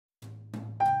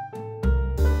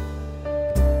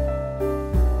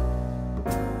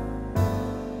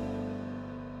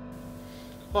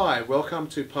Hi, welcome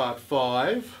to part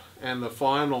 5 and the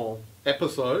final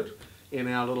episode in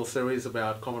our little series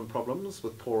about common problems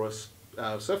with porous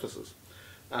surfaces.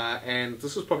 And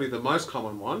this is probably the most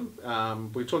common one.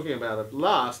 We're talking about it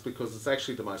last because it's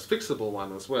actually the most fixable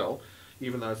one as well,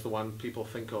 even though it's the one people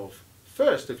think of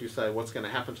first if you say what's going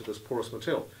to happen to this porous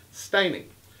material. Staining.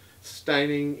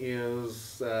 Staining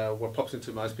is what pops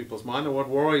into most people's mind and what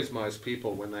worries most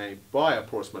people when they buy a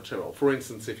porous material. For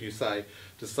instance, if you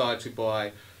decide to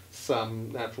buy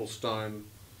some natural stone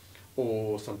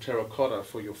or some terracotta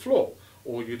for your floor,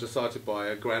 or you decide to buy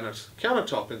a granite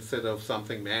countertop instead of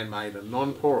something man-made and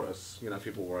non-porous,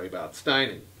 people worry about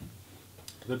staining.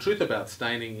 The truth about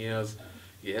staining is,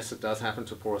 yes, it does happen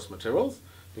to porous materials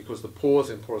because the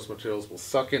pores in porous materials will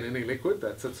suck in any liquid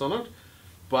that sits on it,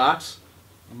 but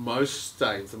most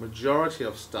stains, the majority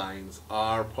of stains,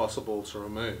 are possible to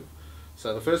remove.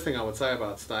 So the first thing I would say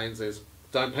about stains is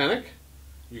don't panic.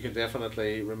 You can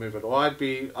definitely remove it. Or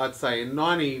I'd say in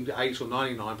 98 or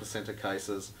 99% of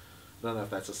cases, I don't know if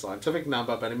that's a scientific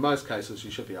number, but in most cases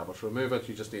you should be able to remove it.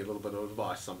 You just need a little bit of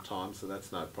advice sometimes, so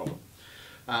that's no problem.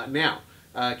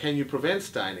 Can you prevent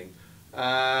staining?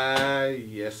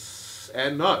 Yes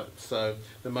and no. So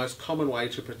the most common way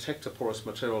to protect a porous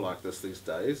material like this these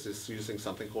days is using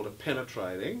something called a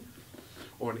penetrating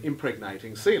or an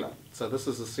impregnating sealer. So this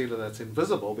is a sealer that's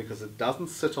invisible because it doesn't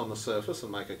sit on the surface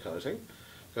and make a coating.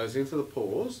 It goes into the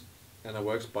pores and it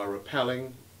works by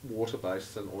repelling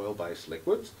water-based and oil-based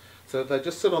liquids so that they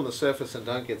just sit on the surface and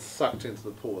don't get sucked into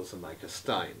the pores and make a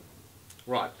stain.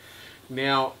 Right.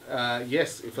 Now,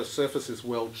 yes, if a surface is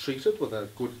well treated with a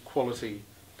good quality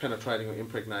penetrating or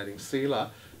impregnating sealer,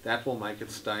 that will make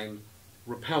it stain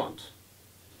repellent.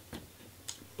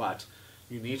 But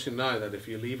you need to know that if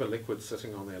you leave a liquid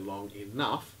sitting on there long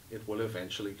enough, it will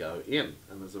eventually go in.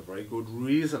 And there's a very good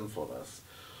reason for this.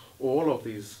 All of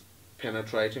these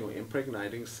penetrating or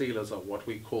impregnating sealers are what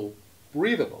we call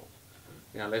breathable.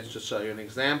 Now let's just show you an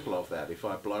example of that. If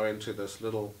I blow into this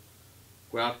little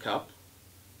grout cup,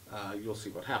 you'll see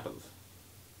what happens.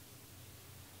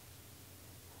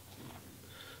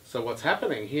 So what's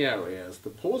happening here is the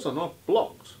pores are not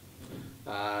blocked.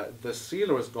 The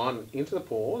sealer has gone into the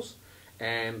pores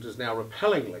and is now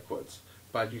repelling liquids,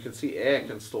 but you can see air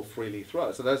can still freely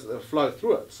flow. So those flow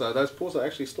through it. So those pores are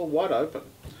actually still wide open,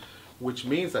 which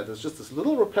means that there's just this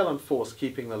little repellent force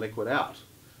keeping the liquid out,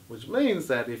 which means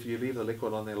that if you leave the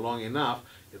liquid on there long enough,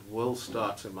 it will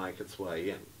start to make its way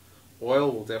in.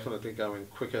 Oil will definitely go in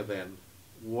quicker than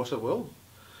water will.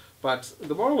 But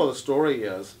the moral of the story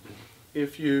is, and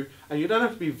you don't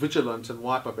have to be vigilant and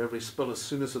wipe up every spill as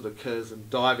soon as it occurs and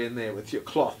dive in there with your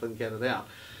cloth and get it out.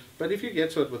 But if you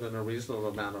get to it within a reasonable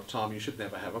amount of time, you should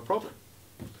never have a problem.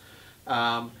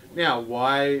 Now,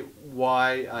 why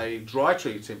a dry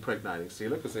treat impregnating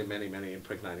sealer? Because there are many, many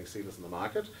impregnating sealers in the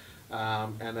market,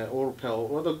 and they all repel,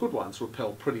 well, the good ones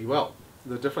repel pretty well.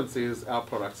 The difference is our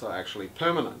products are actually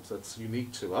permanent. It's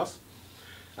unique to us.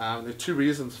 There are two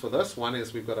reasons for this. One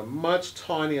is we've got a much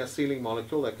tinier sealing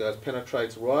molecule that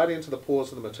penetrates right into the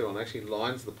pores of the material and actually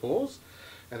lines the pores.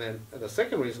 And then the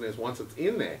second reason is once it's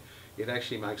in there, it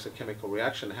actually makes a chemical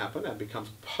reaction happen and becomes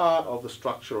part of the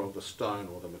structure of the stone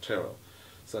or the material.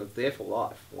 So it's there for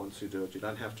life once you do it. You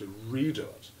don't have to redo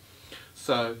it.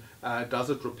 So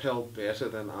does it repel better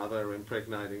than other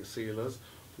impregnating sealers?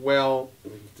 Well,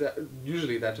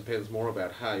 usually that depends more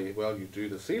about how well you do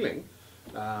the sealing,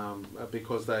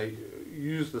 because they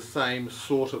use the same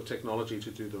sort of technology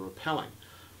to do the repelling.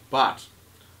 But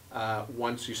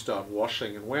once you start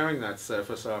washing and wearing that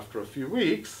surface after a few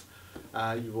weeks,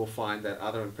 you will find that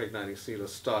other impregnating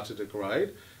sealers start to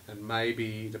degrade, and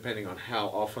maybe depending on how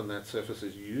often that surface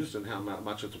is used and how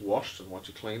much it's washed and what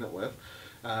you clean it with,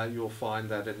 you'll find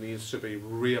that it needs to be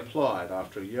reapplied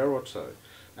after a year or two.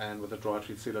 And with a dry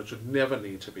treat sealer, it should never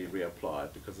need to be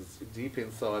reapplied because it's deep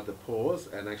inside the pores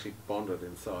and actually bonded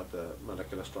inside the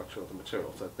molecular structure of the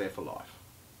material, so it's there for life.